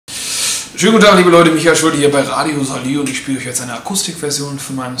Schönen guten Tag, liebe Leute, Michael Schulte hier bei Radio Salü und ich spiele euch jetzt eine Akustikversion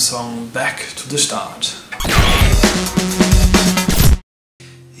von meinem Song Back to the Start.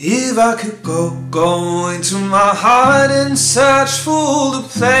 If I could go into my heart and search for the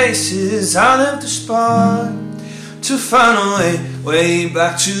places I left the spark, to find a way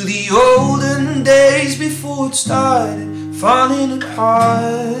back to the olden days before it started falling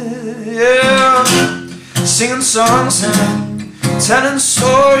apart. Yeah, singing songs and telling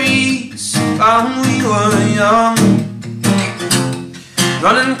stories about when we were young,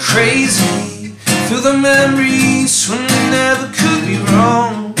 running crazy through the memories when we never could be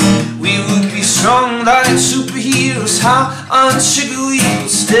wrong. We would be strong like superheroes, high on sugar. We would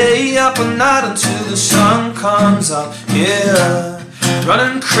stay up all night until the sun comes up. Yeah,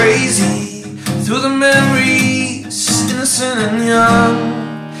 running crazy through the memories, innocent and young.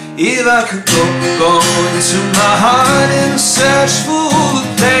 If I could go into my heart and search for the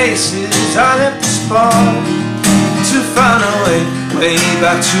places I left the spark, to find a way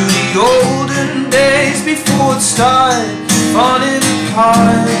back to the olden days before it started falling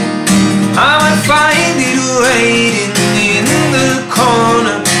apart. I might find it waiting in the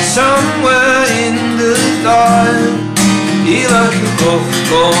corner, somewhere in the dark. If I could go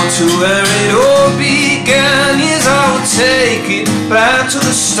to where it all began, yes, I would take it back to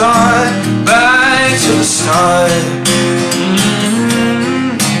the start, back to the start.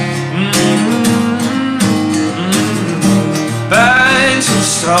 Back to the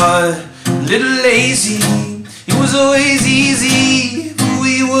start. A little lazy, it was always easy, but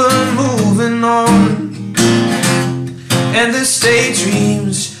we were moving on. Endless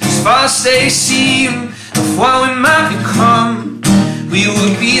daydreams, as far as they seem, of what we might become. We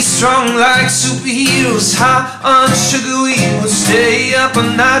would be strong like superheroes, high on sugar. We would stay up all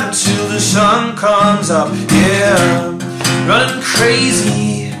night until the sun comes up. Yeah, running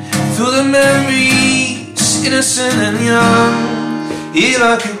crazy through the memories, innocent and young. If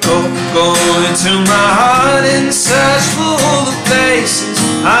I could go into my heart and search for all the places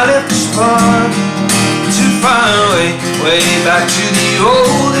I left the spark, to find a way back to the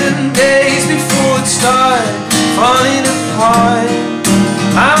olden days before it started falling apart.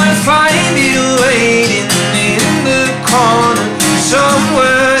 I might find it waiting in the corner,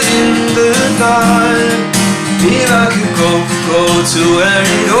 somewhere in the dark. If I could go to where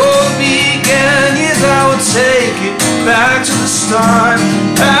it all began, yes, I would take it back to the start,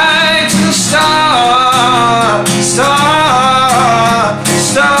 back to the start, start,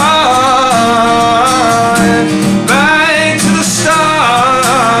 start, back to the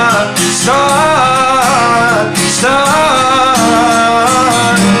start, start, start.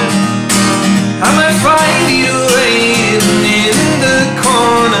 I might find you waiting in the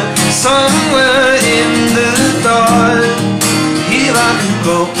corner, somewhere in the dark. If I could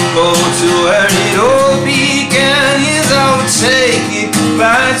go to where it all began, yes, I would take it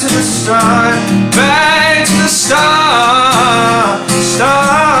back to the start, back to the start,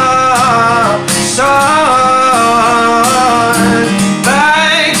 start, start,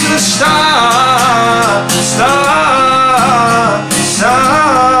 back to the start, start, start,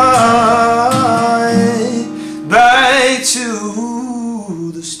 back to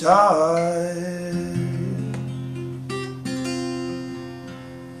the start.